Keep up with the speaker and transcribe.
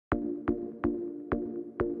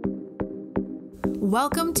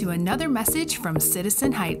Welcome to another message from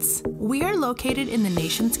Citizen Heights. We are located in the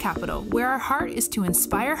nation's capital, where our heart is to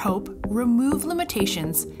inspire hope, remove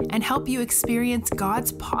limitations, and help you experience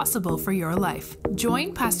God's possible for your life.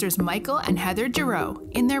 Join Pastors Michael and Heather Giroux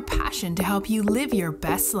in their passion to help you live your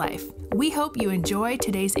best life. We hope you enjoy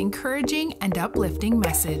today's encouraging and uplifting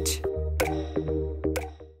message.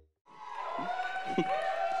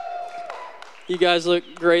 You guys look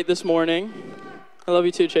great this morning. I love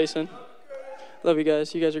you too, Chasen. Love you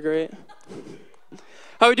guys. You guys are great.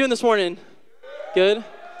 How are we doing this morning? Good?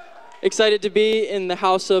 Excited to be in the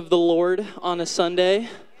house of the Lord on a Sunday?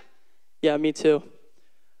 Yeah, me too.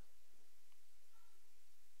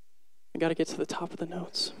 I got to get to the top of the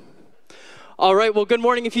notes. All right, well, good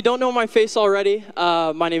morning. If you don't know my face already,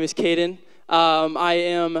 my name is Caden. I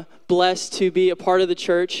am blessed to be a part of the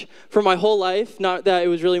church for my whole life, not that it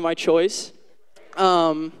was really my choice.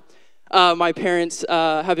 My parents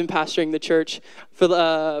have been pastoring the church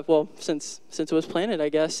for since it was planted, I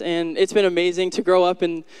guess, and it's been amazing to grow up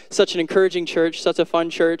in such an encouraging church, such a fun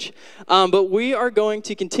church. But we are going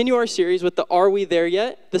to continue our series with the Are We There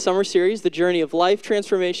Yet? The summer series, the journey of life,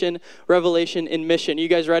 transformation, revelation, and mission. You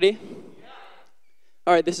guys ready? Yeah.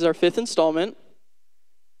 All right, this is our 5th installment,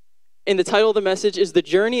 and the title of the message is The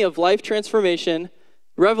Journey of Life Transformation,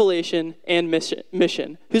 Revelation, and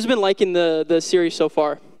Mission. Who's been liking the series so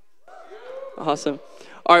far? Awesome.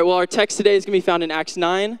 All right, well, our text today is going to be found in Acts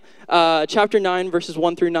 9, chapter 9, verses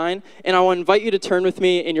 1 through 9. And I want to invite you to turn with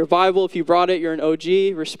me in your Bible. If you brought it, you're an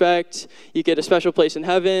OG, respect. You get a special place in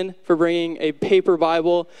heaven for bringing a paper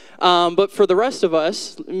Bible. But for the rest of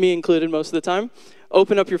us, me included most of the time,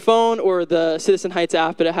 open up your phone or the Citizen Heights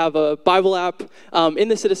app. It'll have a Bible app in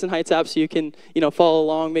the Citizen Heights app so you can, follow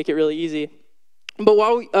along, make it really easy. But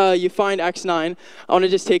while you find Acts 9, I want to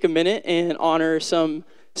just take a minute and honor some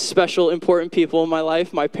special, important people in my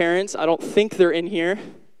life. My parents, I don't think they're in here.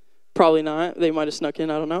 Probably not. They might have snuck in.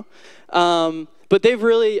 I don't know. But they've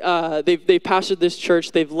really, they've pastored this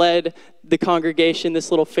church. They've led the congregation,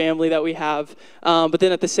 this little family that we have. But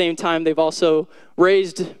then at the same time, they've also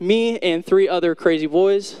raised me and 3 other crazy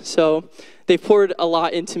boys. So they've poured a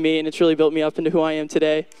lot into me, and it's really built me up into who I am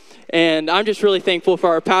today. And I'm just really thankful for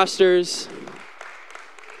our pastors.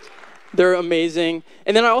 They're amazing.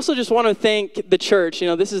 And then I also just want to thank the church.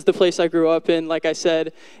 This is the place I grew up in, like I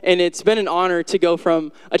said, and it's been an honor to go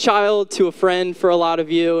from a child to a friend for a lot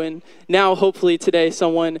of you, and now hopefully today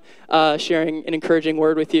someone sharing an encouraging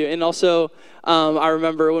word with you. And also, I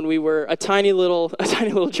remember when we were a tiny little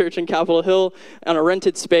church in Capitol Hill on a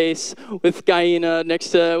rented space with Guyana next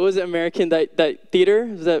to, what was it, American, that theater?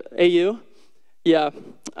 Is that AU? Yeah.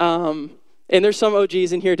 And there's some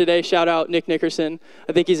OGs in here today. Shout out Nick Nickerson.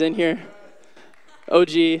 I think he's in here.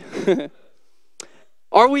 OG.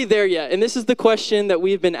 Are we there yet? And this is the question that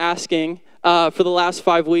we've been asking for the last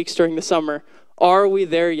 5 weeks during the summer. Are we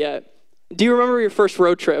there yet? Do you remember your first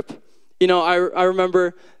road trip? I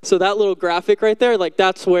remember, so that little graphic right there,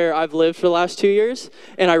 that's where I've lived for the last 2 years.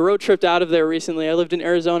 And I road tripped out of there recently. I lived in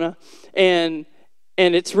Arizona. And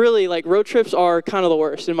it's really road trips are kind of the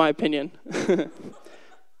worst in my opinion.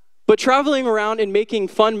 But traveling around and making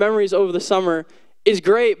fun memories over the summer is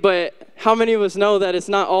great, but how many of us know that it's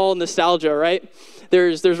not all nostalgia, right?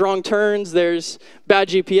 There's wrong turns, there's bad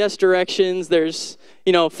GPS directions, there's,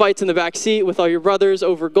 fights in the back seat with all your brothers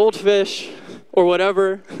over goldfish or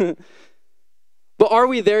whatever. But are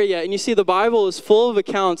we there yet? And you see, the Bible is full of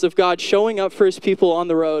accounts of God showing up for his people on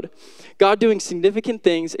the road, God doing significant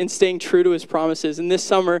things and staying true to his promises. And this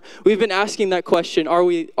summer, we've been asking that question, are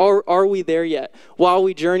we there yet, while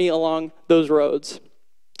we journey along those roads?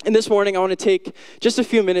 And this morning, I want to take just a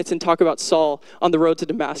few minutes and talk about Saul on the road to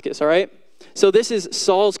Damascus, all right? So this is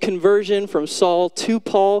Saul's conversion from Saul to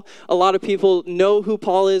Paul. A lot of people know who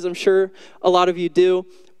Paul is. I'm sure a lot of you do.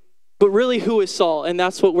 But really, who is Saul? And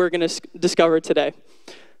that's what we're going to discover today.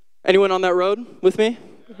 Anyone on that road with me?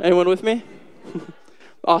 Anyone with me?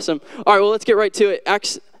 Awesome. All right, well, let's get right to it.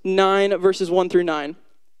 Acts 9, verses 1 through 9.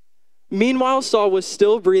 Meanwhile, Saul was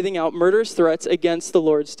still breathing out murderous threats against the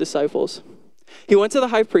Lord's disciples. He went to the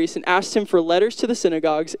high priest and asked him for letters to the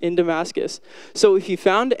synagogues in Damascus, so if he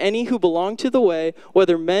found any who belonged to the way,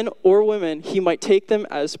 whether men or women, he might take them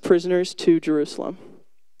as prisoners to Jerusalem.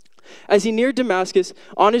 As he neared Damascus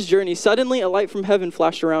on his journey, suddenly a light from heaven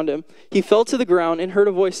flashed around him. He fell to the ground and heard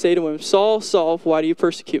a voice say to him, "Saul, Saul, why do you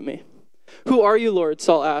persecute me?" "Who are you, Lord?"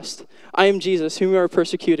 Saul asked. "I am Jesus, whom you are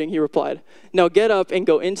persecuting," he replied. "Now get up and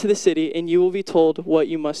go into the city, and you will be told what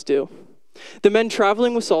you must do." The men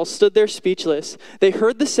traveling with Saul stood there speechless. They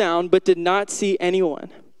heard the sound, but did not see anyone.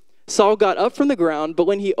 Saul got up from the ground, but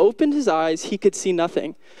when he opened his eyes, he could see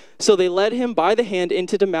nothing. So they led him by the hand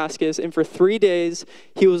into Damascus, and for 3 days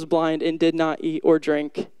he was blind and did not eat or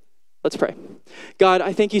drink. Let's pray. God,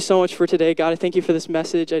 I thank you so much for today. God, I thank you for this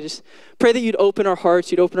message. I just pray that you'd open our hearts,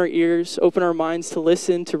 you'd open our ears, open our minds to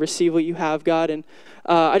listen, to receive what you have, God. And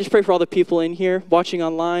I just pray for all the people in here, watching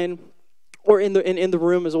online, or in the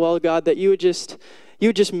room as well, God, that you would just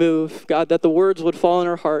move, God, that the words would fall in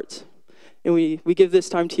our hearts. And we give this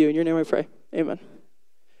time to you. In your name I pray. Amen.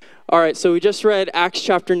 All right, so we just read Acts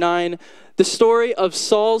chapter 9, the story of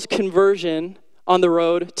Saul's conversion on the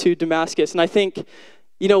road to Damascus. And I think,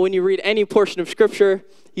 when you read any portion of Scripture,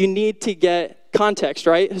 you need to get context,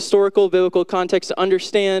 right? Historical, biblical context to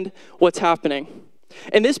understand what's happening.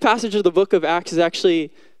 And this passage of the book of Acts is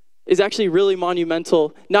actually really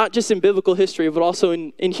monumental, not just in biblical history, but also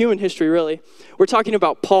in human history, really. We're talking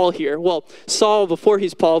about Paul here. Well, Saul before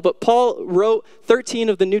he's Paul, but Paul wrote 13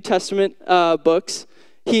 of the New Testament books.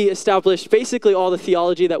 He established basically all the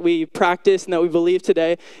theology that we practice and that we believe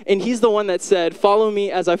today. And he's the one that said, "Follow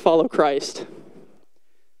me as I follow Christ."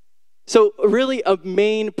 So really a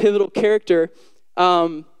main pivotal character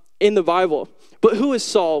in the Bible. But who is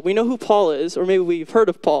Saul? We know who Paul is, or maybe we've heard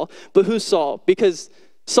of Paul, but who's Saul? Because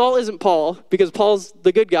Saul isn't Paul, because Paul's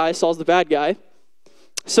the good guy, Saul's the bad guy.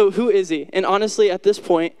 So who is he? And honestly, at this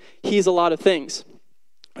point, he's a lot of things.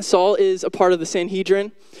 Saul is a part of the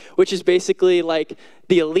Sanhedrin, which is basically like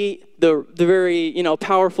the elite, the very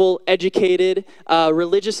powerful, educated,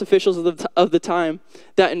 religious officials of the time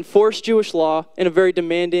that enforced Jewish law in a very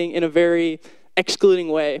demanding, in a very excluding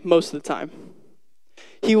way most of the time.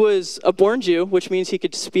 He was a born Jew, which means he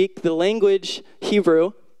could speak the language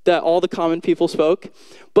Hebrew that all the common people spoke,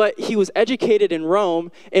 but he was educated in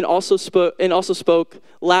Rome and also spoke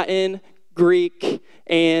Latin, Greek,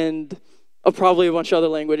 and probably a bunch of other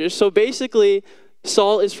languages. So basically,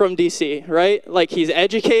 Saul is from DC, right? Like, he's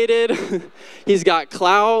educated, he's got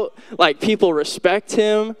clout, like, people respect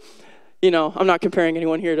him. I'm not comparing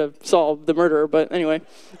anyone here to Saul, the murderer, but anyway.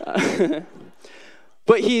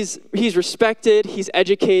 But he's respected, he's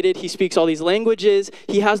educated, he speaks all these languages,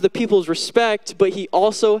 he has the people's respect, but he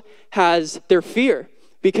also has their fear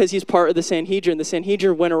because he's part of the Sanhedrin. The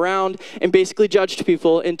Sanhedrin went around and basically judged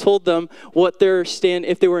people and told them what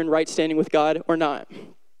if they were in right standing with God or not.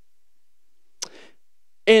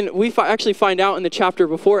 And we actually find out in the chapter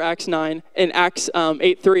before Acts 9, in Acts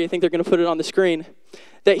 8:3, I think they're going to put it on the screen,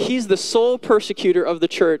 that he's the sole persecutor of the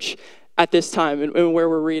church at this time and where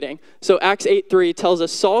we're reading. So Acts 8:3 tells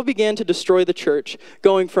us, Saul began to destroy the church.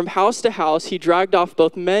 Going from house to house, he dragged off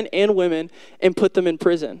both men and women and put them in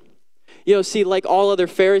prison. See, like all other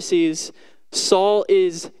Pharisees, Saul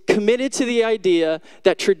is committed to the idea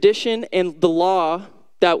that tradition and the law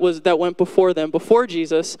that went before them, before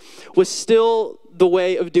Jesus, was still the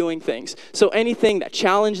way of doing things. So anything that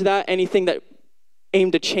challenged that, anything that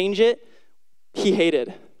aimed to change it, he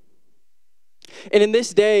hated. And in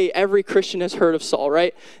this day, every Christian has heard of Saul,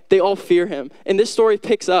 right? They all fear him. And this story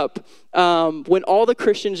picks up when all the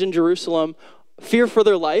Christians in Jerusalem fear for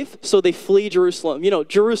their life, so they flee Jerusalem.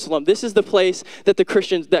 Jerusalem, this is the place that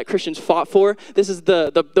Christians fought for. This is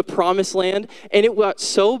the promised land. And it got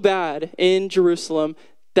so bad in Jerusalem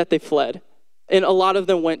that they fled. And a lot of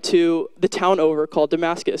them went to the town over called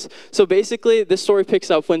Damascus. So basically, this story picks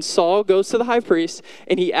up when Saul goes to the high priest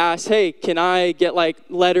and he asks, "Hey, can I get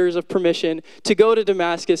letters of permission to go to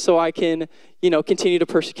Damascus so I can, continue to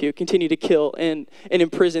persecute, continue to kill and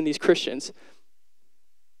imprison these Christians?"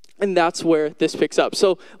 And that's where this picks up.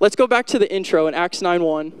 So let's go back to the intro in Acts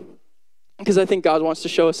 9:1, because I think God wants to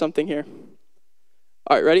show us something here.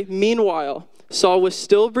 All right, ready? Meanwhile, Saul was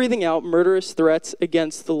still breathing out murderous threats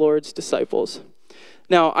against the Lord's disciples.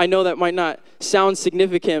 Now, I know that might not sound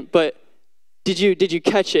significant, but did you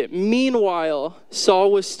catch it? Meanwhile, Saul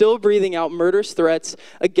was still breathing out murderous threats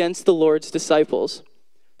against the Lord's disciples.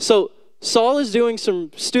 So Saul is doing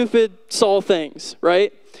some stupid Saul things,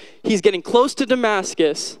 right? He's getting close to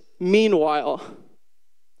Damascus. Meanwhile,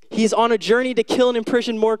 he's on a journey to kill and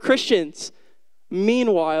imprison more Christians.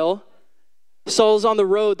 Meanwhile, Saul's on the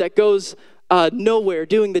road that goes nowhere,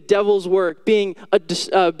 doing the devil's work, being a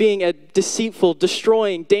deceitful,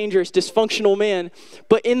 destroying, dangerous, dysfunctional man.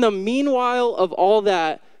 But in the meanwhile of all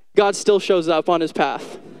that, God still shows up on his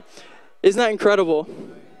path. Isn't that incredible?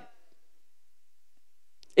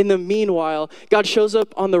 In the meanwhile, God shows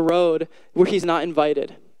up on the road where he's not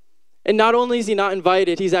invited. And not only is he not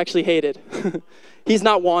invited, he's actually hated. He's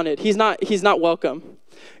not wanted. He's not welcome.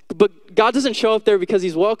 But God doesn't show up there because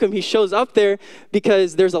he's welcome. He shows up there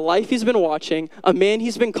because there's a life he's been watching, a man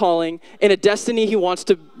he's been calling, and a destiny he wants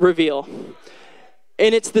to reveal.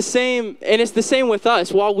 And it's the same with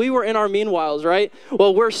us. While we were in our meanwhiles, right?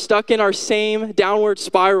 While we're stuck in our same downward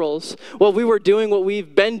spirals, while we were doing what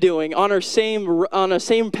we've been doing on a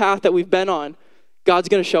same path that we've been on, God's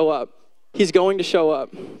going to show up. He's going to show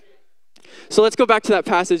up. So let's go back to that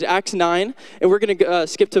passage, Acts 9, and we're going to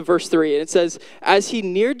skip to verse 3. And it says, "As he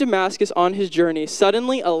neared Damascus on his journey,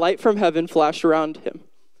 suddenly a light from heaven flashed around him.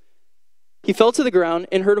 He fell to the ground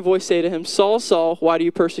and heard a voice say to him, 'Saul, Saul, why do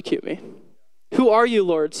you persecute me?' 'Who are you,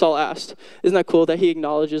 Lord?' Saul asked." Isn't that cool that he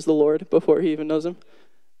acknowledges the Lord before he even knows him?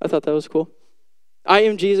 I thought that was cool. "I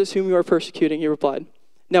am Jesus whom you are persecuting," he replied.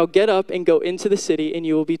 "Now get up and go into the city, and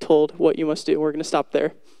you will be told what you must do." We're going to stop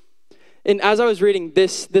there. And as I was reading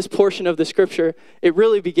this portion of the scripture, it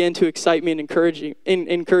really began to excite me and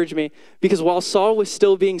encourage me, because while Saul was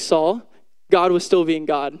still being Saul, God was still being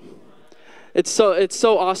God. It's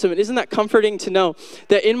so awesome. And isn't that comforting to know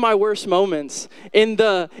that in my worst moments, in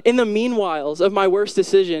the meanwhiles of my worst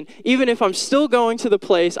decision, even if I'm still going to the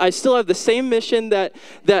place, I still have the same mission that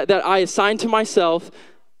I assigned to myself,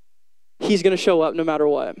 he's going to show up no matter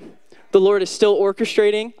what. The Lord is still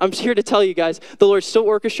orchestrating. I'm here to tell you guys, the Lord's still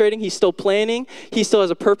orchestrating. He's still planning. He still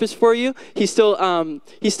has a purpose for you. He still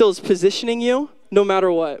is positioning you no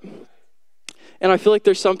matter what. And I feel like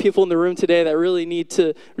there's some people in the room today that really need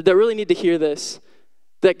to hear this,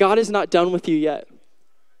 that God is not done with you yet.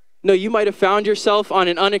 No, you might have found yourself on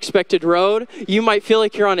an unexpected road. You might feel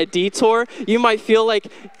like you're on a detour. You might feel like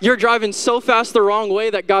you're driving so fast the wrong way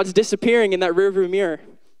that God's disappearing in that rearview mirror.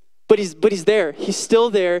 But he's there. He's still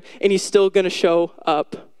there, and he's still going to show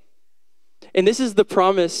up. And this is the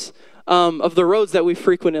promise of the roads that we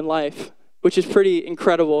frequent in life, which is pretty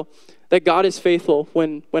incredible, that God is faithful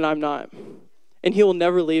when I'm not. And he will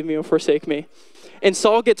never leave me or forsake me. And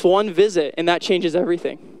Saul gets one visit, and that changes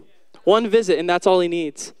everything. One visit, and that's all he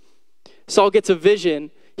needs. Saul gets a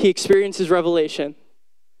vision. He experiences revelation.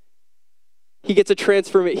 He gets a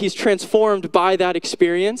transformation. He's transformed by that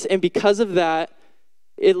experience, and because of that,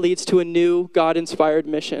 it leads to a new God-inspired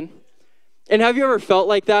mission. And have you ever felt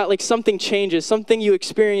like that? Like something changes, something you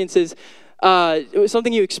experience just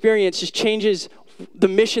changes the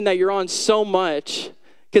mission that you're on so much.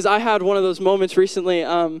 Because I had one of those moments recently,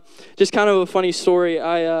 just kind of a funny story.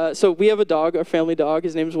 So we have a dog, our family dog.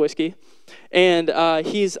 His name is Whiskey. And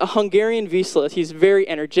he's a Hungarian Vizsla. He's very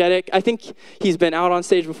energetic. I think he's been out on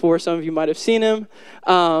stage before. Some of you might have seen him.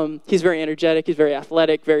 He's very energetic. He's very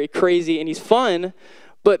athletic, very crazy, and he's fun.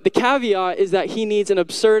 But the caveat is that he needs an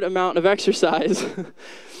absurd amount of exercise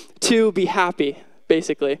to be happy,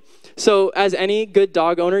 basically. So as any good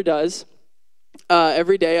dog owner does,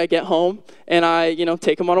 every day I get home and I,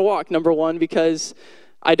 take him on a walk. Number one, because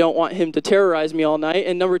I don't want him to terrorize me all night.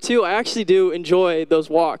 And number two, I actually do enjoy those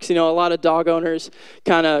walks. A lot of dog owners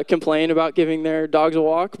kind of complain about giving their dogs a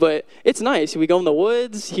walk, but it's nice. We go in the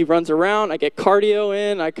woods, he runs around, I get cardio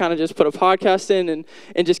in, I kind of just put a podcast in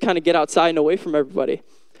and just kind of get outside and away from everybody.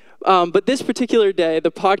 But this particular day,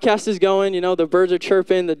 the podcast is going, the birds are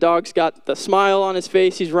chirping, the dog's got the smile on his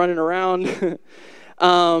face, he's running around.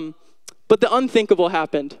 But the unthinkable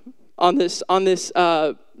happened on this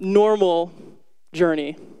normal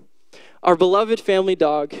journey. Our beloved family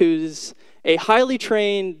dog, who's a highly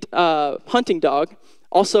trained hunting dog,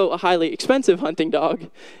 also a highly expensive hunting dog.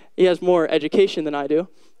 He has more education than I do.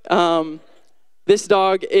 This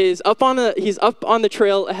dog is up on the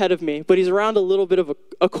trail ahead of me, but he's around a little bit of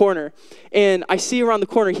a corner. And I see around the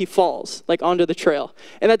corner he falls, onto the trail.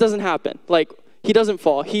 And that doesn't happen. He doesn't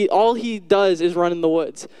fall. All he does is run in the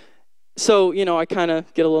woods. So, I kind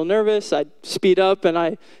of get a little nervous. I speed up and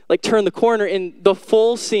I turn the corner, and the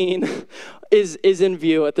full scene is in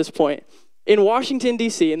view at this point. In Washington,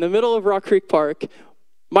 D.C., in the middle of Rock Creek Park,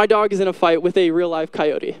 my dog is in a fight with a real live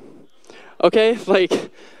coyote. Okay?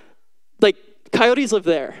 Coyotes live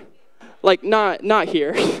there. Not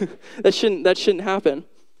here. That shouldn't happen.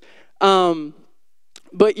 But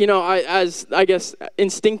I guess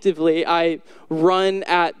instinctively I run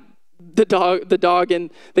at the dog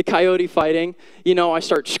and the coyote fighting. I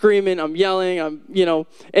start screaming, I'm yelling,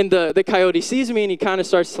 and the coyote sees me and he kind of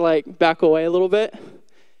starts to back away a little bit.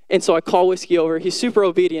 And so I call Whiskey over. He's super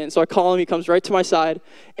obedient. So I call him, he comes right to my side,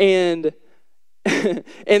 and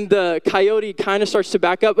and the coyote kind of starts to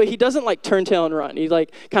back up, but he doesn't turn tail and run. He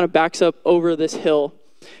kind of backs up over this hill.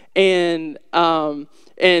 And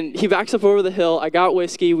he backs up over the hill. I got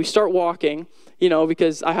Whiskey. We start walking,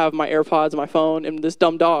 because I have my AirPods, my phone, and this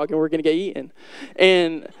dumb dog, and we're going to get eaten.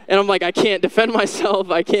 And I'm like, I can't defend myself.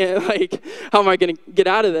 I can't, how am I going to get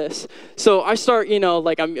out of this? So I start,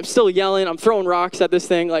 I'm still yelling. I'm throwing rocks at this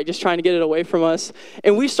thing, just trying to get it away from us.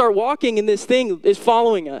 And we start walking, and this thing is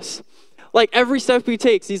following us. like every step he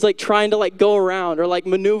takes, he's like trying to like go around or like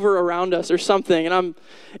maneuver around us or something.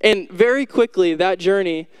 And very quickly that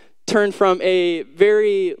journey turned from a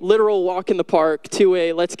very literal walk in the park to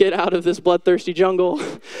a let's get out of this bloodthirsty jungle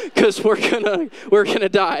because we're gonna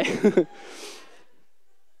die.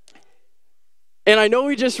 And I know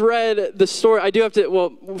we just read the story. I do have to, well,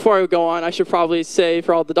 before I go on, I should probably say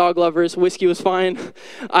for all the dog lovers, Whiskey was fine.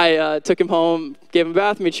 I took him home, gave him a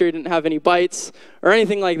bath, made sure he didn't have any bites or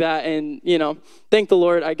anything like that. And, you know, thank the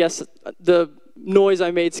Lord, I guess the noise I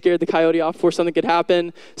made scared the coyote off before something could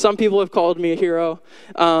happen. Some people have called me a hero.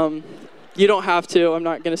 You don't have to. I'm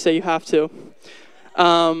not going to say you have to.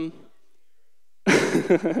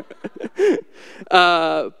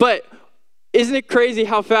 But isn't it crazy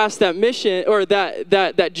how fast that mission or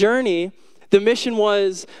that journey, the mission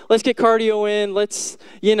was, let's get cardio in, let's,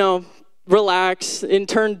 you know, relax, and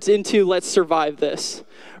turned into let's survive this,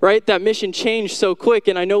 right? That mission changed so quick.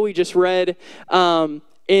 And I know we just read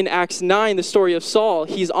in Acts 9, the story of Saul.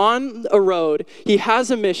 He's on a road. He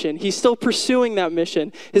has a mission. He's still pursuing that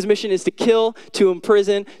mission. His mission is to kill, to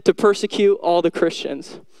imprison, to persecute all the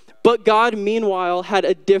Christians. But God, meanwhile, had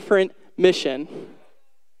a different mission.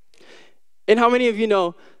 And how many of you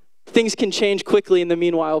know things can change quickly in the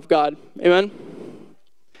meanwhile of God? Amen?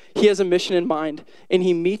 He has a mission in mind, and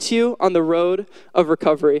he meets you on the road of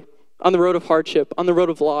recovery, on the road of hardship, on the road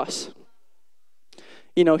of loss.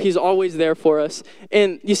 You know, he's always there for us.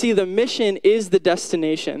 And you see, the mission is the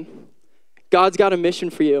destination. God's got a mission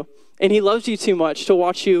for you, and he loves you too much to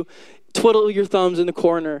watch you twiddle your thumbs in the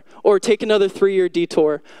corner, or take another 3-year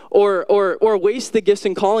detour, or waste the gifts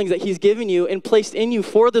and callings that he's given you and placed in you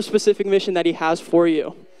for the specific mission that he has for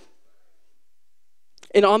you.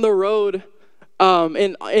 And on the road,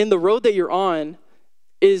 and the road that you're on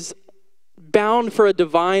is bound for a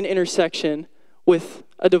divine intersection with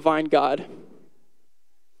a divine God.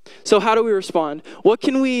 So how do we respond? What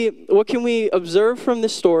can we observe from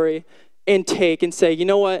this story and take and say, you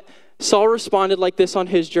know what? Saul responded like this on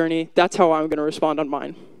his journey. That's how I'm going to respond on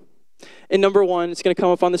mine. And number one, it's going to come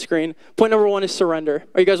up on the screen. Point number one is surrender.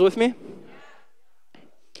 Are you guys with me?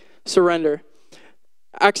 Surrender.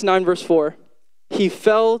 Acts 9, verse 4. He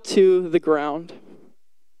fell to the ground.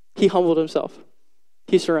 He humbled himself.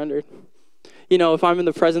 He surrendered. You know, if I'm in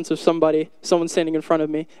the presence of someone standing in front of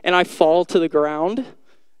me, and I fall to the ground,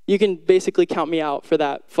 you can basically count me out for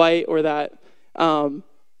that fight or that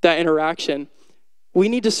interaction. We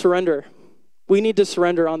need to surrender. We need to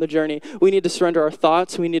surrender on the journey. We need to surrender our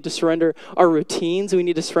thoughts. We need to surrender our routines. We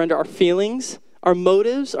need to surrender our feelings, our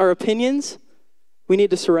motives, our opinions. We need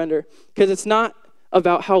to surrender because it's not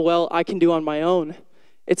about how well I can do on my own.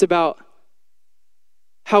 It's about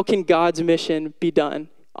how can God's mission be done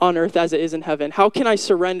on earth as it is in heaven? How can I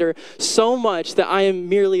surrender so much that I am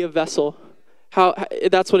merely a vessel?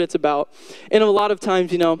 That's what it's about. And a lot of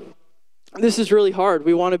times, you know, this is really hard.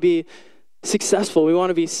 We want to be successful. We want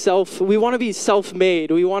to be self-made.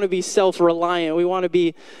 We want to be self-reliant. We want to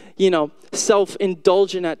be, you know,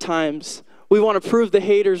 self-indulgent at times. We want to prove the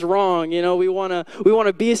haters wrong. You know, we want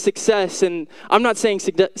to be a success. And I'm not saying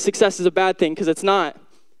success is a bad thing, because it's not.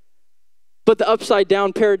 But the upside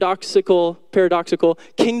down paradoxical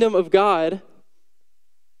kingdom of God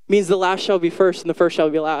means the last shall be first and the first shall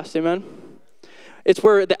be last. Amen? It's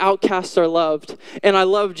where the outcasts are loved. And I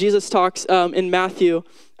love Jesus talks in Matthew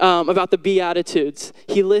about the Beatitudes.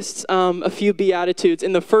 He lists a few Beatitudes.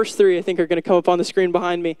 And the first three, I think, are going to come up on the screen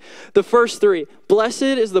behind me. The first three: blessed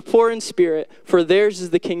is the poor in spirit, for theirs is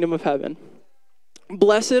the kingdom of heaven.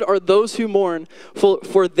 Blessed are those who mourn,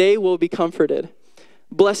 for they will be comforted.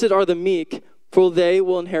 Blessed are the meek, for they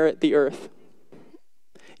will inherit the earth.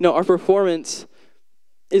 You know, our performance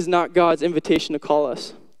is not God's invitation to call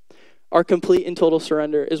us. Our complete and total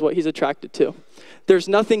surrender is what he's attracted to. There's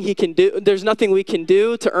nothing he can do. There's nothing we can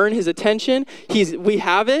do to earn his attention. We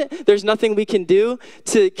have it. There's nothing we can do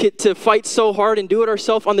to fight so hard and do it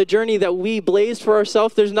ourselves on the journey that we blazed for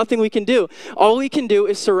ourselves. There's nothing we can do. All we can do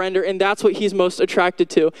is surrender, and that's what he's most attracted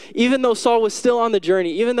to. Even though Saul was still on the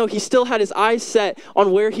journey, even though he still had his eyes set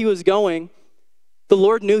on where he was going, the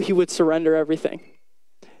Lord knew he would surrender everything.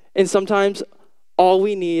 And sometimes all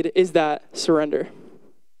we need is that surrender.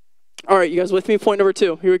 All right, you guys with me? Point number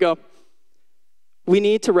 2. Here we go. We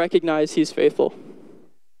need to recognize he's faithful.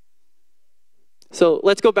 So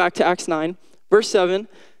let's go back to Acts 9. Verse 7.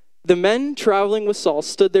 The men traveling with Saul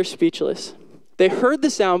stood there speechless. They heard the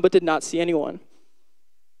sound but did not see anyone.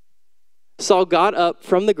 Saul got up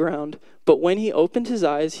from the ground, but when he opened his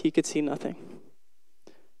eyes, he could see nothing.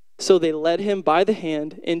 So they led him by the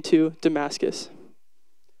hand into Damascus.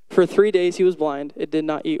 For 3 days he was blind. It did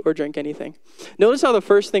not eat or drink anything. Notice how the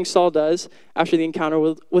first thing Saul does after the encounter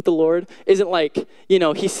with the Lord isn't like,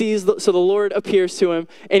 he sees, so the Lord appears to him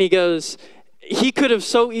and he goes, he could have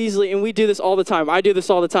so easily, and we do this all the time. I do this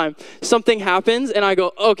all the time. Something happens and I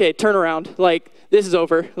go, okay, turn around. Like, this is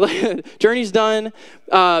over. Journey's done.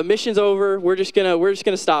 Mission's over. We're just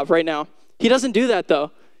gonna stop right now. He doesn't do that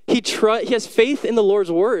though. He has faith in the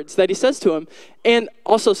Lord's words that he says to him. And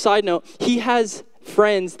also, side note, he has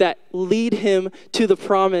friends that lead him to the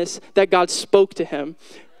promise that God spoke to him.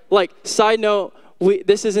 Like, side note,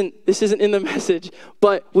 this isn't in the message,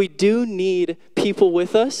 but we do need people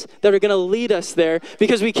with us that are going to lead us there,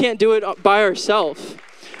 because we can't do it by ourselves.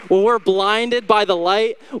 When we're blinded by the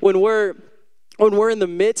light, when we're in the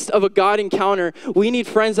midst of a God encounter, we need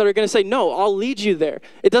friends that are going to say, no, I'll lead you there.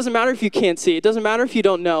 It doesn't matter if you can't see. It doesn't matter if you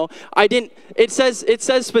don't know. It says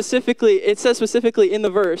specifically in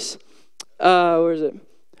the verse, where is it?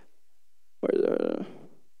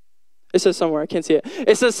 It says somewhere, I can't see it.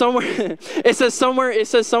 It says somewhere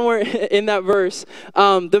in that verse,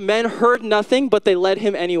 the men heard nothing, but they led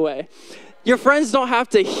him anyway. Your friends don't have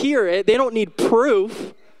to hear it. They don't need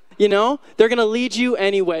proof. They're going to lead you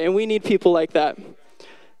anyway, and we need people like that.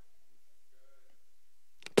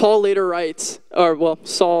 Paul later writes,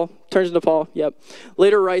 Saul turns into Paul,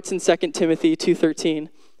 later writes in 2 Timothy 2:13,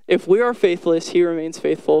 if we are faithless, he remains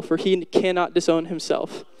faithful, for he cannot disown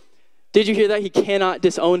himself. Did you hear that? He cannot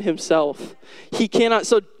disown himself. He cannot.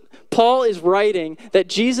 So Paul is writing that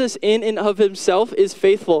Jesus in and of himself is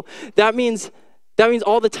faithful. That means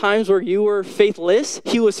all the times where you were faithless,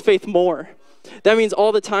 he was faith more. That means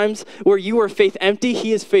all the times where you were faith empty,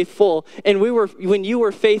 he is faithful. And when you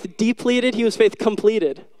were faith depleted, he was faith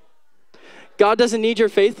completed. God doesn't need your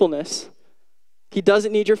faithfulness. He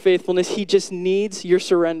doesn't need your faithfulness. He just needs your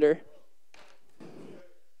surrender.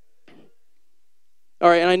 All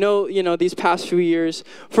right, and I know, these past few years,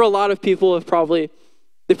 for a lot of people, they've probably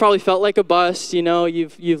felt like a bust.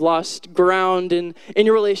 You've lost ground in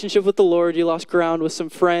your relationship with the Lord. You lost ground with some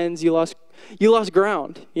friends. You lost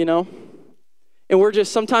ground, And we're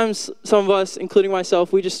just, sometimes, some of us, including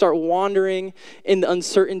myself, we just start wandering in the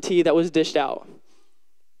uncertainty that was dished out.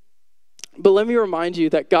 But let me remind you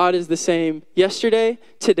that God is the same yesterday,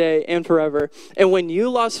 today, and forever. And when you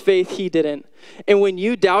lost faith, he didn't. And when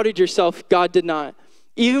you doubted yourself, God did not.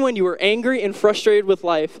 Even when you were angry and frustrated with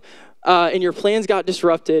life, and your plans got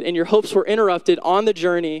disrupted, and your hopes were interrupted on the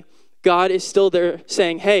journey, God is still there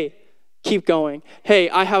saying, hey, keep going.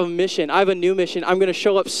 Hey, I have a mission. I have a new mission. I'm going to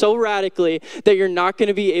show up so radically that you're not going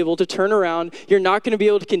to be able to turn around. You're not going to be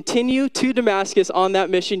able to continue to Damascus on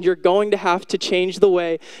that mission. You're going to have to change the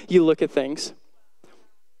way you look at things.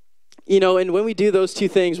 And when we do those two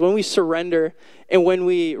things, when we surrender and when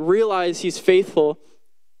we realize he's faithful,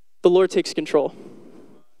 the Lord takes control.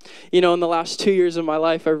 In the last 2 years of my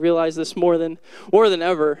life, I realized this more than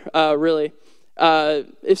ever, really.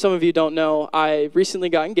 If some of you don't know, I recently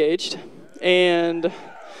got engaged, and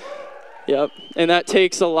that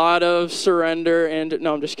takes a lot of surrender. And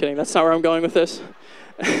no, I'm just kidding. That's not where I'm going with this.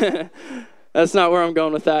 That's not where I'm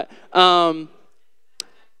going with that. But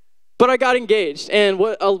I got engaged, and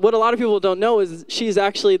what a lot of people don't know is she's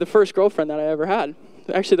actually the first girlfriend that I ever had.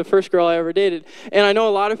 Actually, the first girl I ever dated. And I know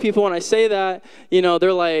a lot of people, when I say that,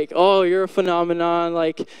 they're like, oh, you're a phenomenon.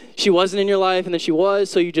 Like, she wasn't in your life, and then she was,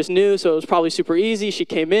 so you just knew, so it was probably super easy. She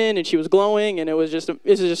came in, and she was glowing, and it was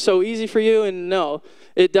just so easy for you. And no,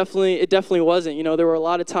 it definitely wasn't. There were a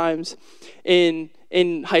lot of times in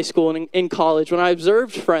high school and in college when I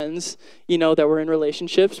observed friends, that were in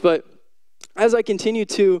relationships. But as I continued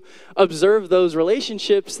to observe those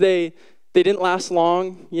relationships, they didn't last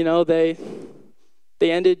long.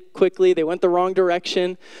 They ended quickly. They went the wrong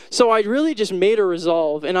direction. So I really just made a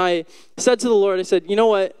resolve. And I said to the Lord, I said, you know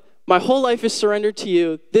what? My whole life is surrendered to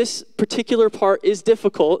you. This particular part is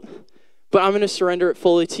difficult, but I'm going to surrender it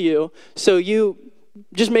fully to you. So you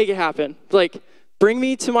just make it happen. Like, bring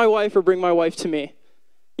me to my wife or bring my wife to me,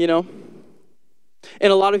 And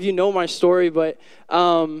a lot of you know my story, but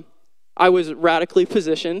I was radically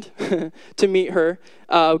positioned to meet her,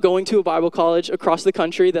 going to a Bible college across the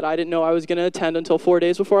country that I didn't know I was going to attend until 4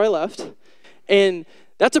 days before I left. And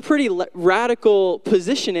that's a pretty radical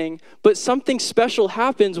positioning, but something special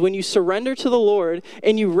happens when you surrender to the Lord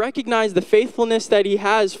and you recognize the faithfulness that he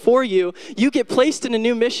has for you. You get placed in a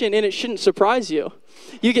new mission, and it shouldn't surprise you.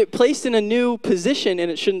 You get placed in a new position,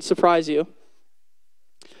 and it shouldn't surprise you.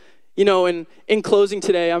 And in closing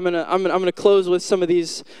today, I'm gonna close with some of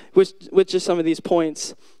these, with just some of these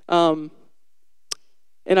points. And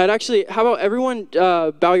I'd actually, how about everyone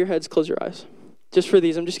bow your heads, close your eyes, just for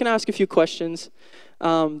these. I'm just gonna ask a few questions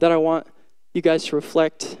that I want you guys to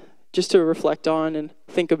reflect on and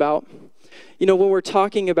think about. When we're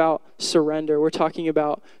talking about surrender, we're talking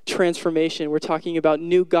about transformation, we're talking about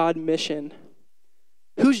new God mission.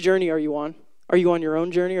 Whose journey are you on? Are you on your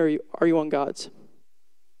own journey, or are you on God's?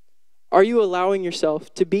 Are you allowing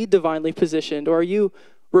yourself to be divinely positioned, or are you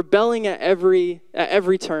rebelling at every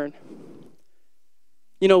turn?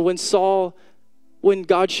 When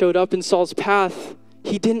God showed up in Saul's path,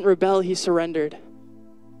 he didn't rebel, he surrendered.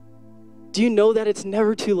 Do you know that it's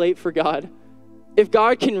never too late for God? If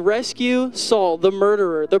God can rescue Saul, the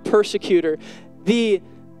murderer, the persecutor, the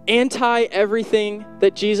anti-everything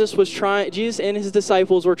that Jesus and his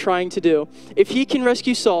disciples were trying to do, if he can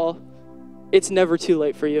rescue Saul, it's never too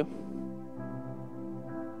late for you.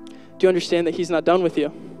 Do you understand that he's not done with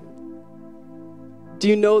you? Do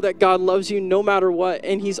you know that God loves you no matter what,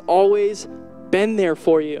 and he's always been there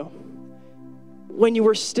for you? When you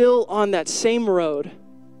were still on that same road,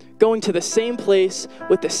 going to the same place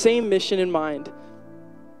with the same mission in mind,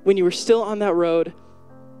 when you were still on that road,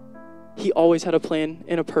 he always had a plan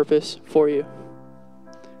and a purpose for you.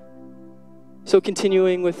 So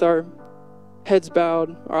continuing with our heads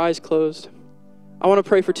bowed, our eyes closed, I want to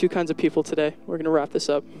pray for two kinds of people today. We're going to wrap this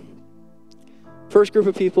up. First group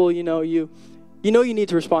of people, you need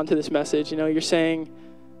to respond to this message. You're saying,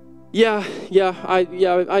 I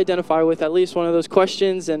identify with at least one of those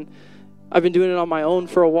questions, and I've been doing it on my own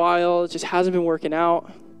for a while. It just hasn't been working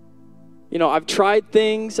out. I've tried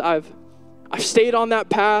things. I've stayed on that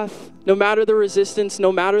path, no matter the resistance,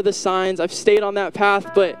 no matter the signs. I've stayed on that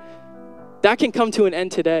path, but that can come to an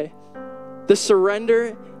end today. The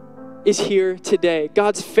surrender is here today.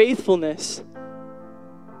 God's faithfulness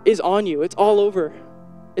is on you. It's all over.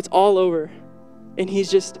 It's all over. And he's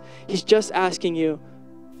just asking you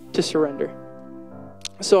to surrender.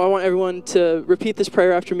 So I want everyone to repeat this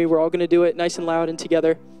prayer after me. We're all going to do it nice and loud and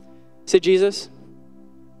together. Say, Jesus,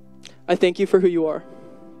 I thank you for who you are.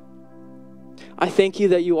 I thank you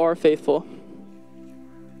that you are faithful.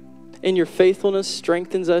 And your faithfulness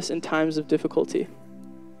strengthens us in times of difficulty.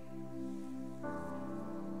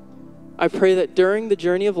 I pray that during the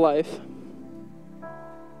journey of life,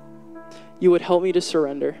 you would help me to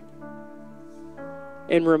surrender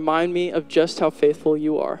and remind me of just how faithful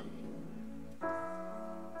you are.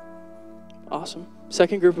 Awesome.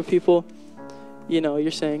 Second group of people,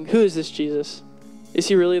 you're saying, who is this Jesus? Is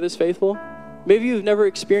he really this faithful? Maybe you've never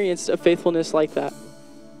experienced a faithfulness like that.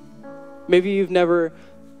 Maybe you've never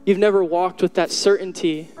walked with that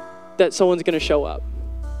certainty that someone's going to show up.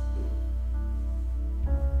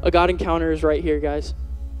 A God encounter is right here, guys.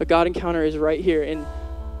 A God encounter is right here, and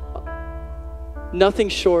nothing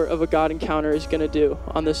short of a God encounter is going to do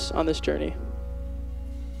on this journey.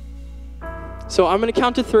 So I'm going to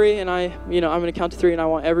count to three, and I'm going to count to three, and I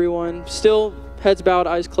want everyone still heads bowed,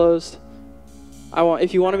 eyes closed.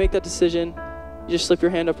 If you want to make that decision, you just slip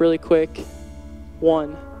your hand up really quick.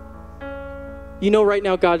 1. Right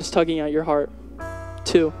now God is tugging at your heart.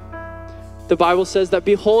 2. The Bible says that,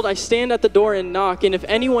 behold, I stand at the door and knock, and if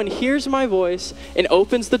anyone hears my voice and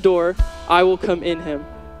opens the door, I will come in him.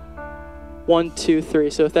 1, 2, 3.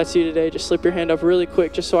 So if that's you today, just slip your hand up really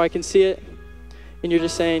quick just so I can see it. And you're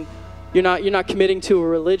just saying, you're not committing to a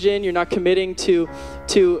religion, you're not committing to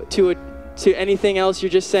anything else. You're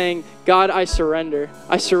just saying, God, I surrender.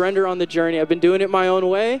 I surrender on the journey. I've been doing it my own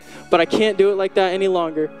way, but I can't do it like that any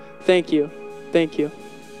longer. Thank you. Thank you.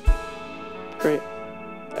 Great.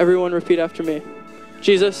 Everyone repeat after me.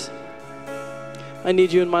 Jesus, I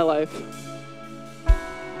need you in my life.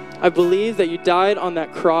 I believe that you died on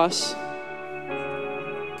that cross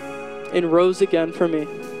and rose again for me.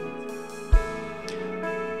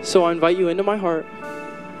 So I invite you into my heart.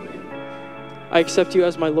 I accept you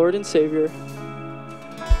as my Lord and Savior.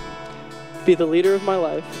 Be the leader of my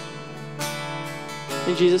life.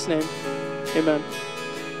 In Jesus' name, amen.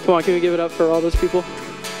 Come on, can we give it up for all those people?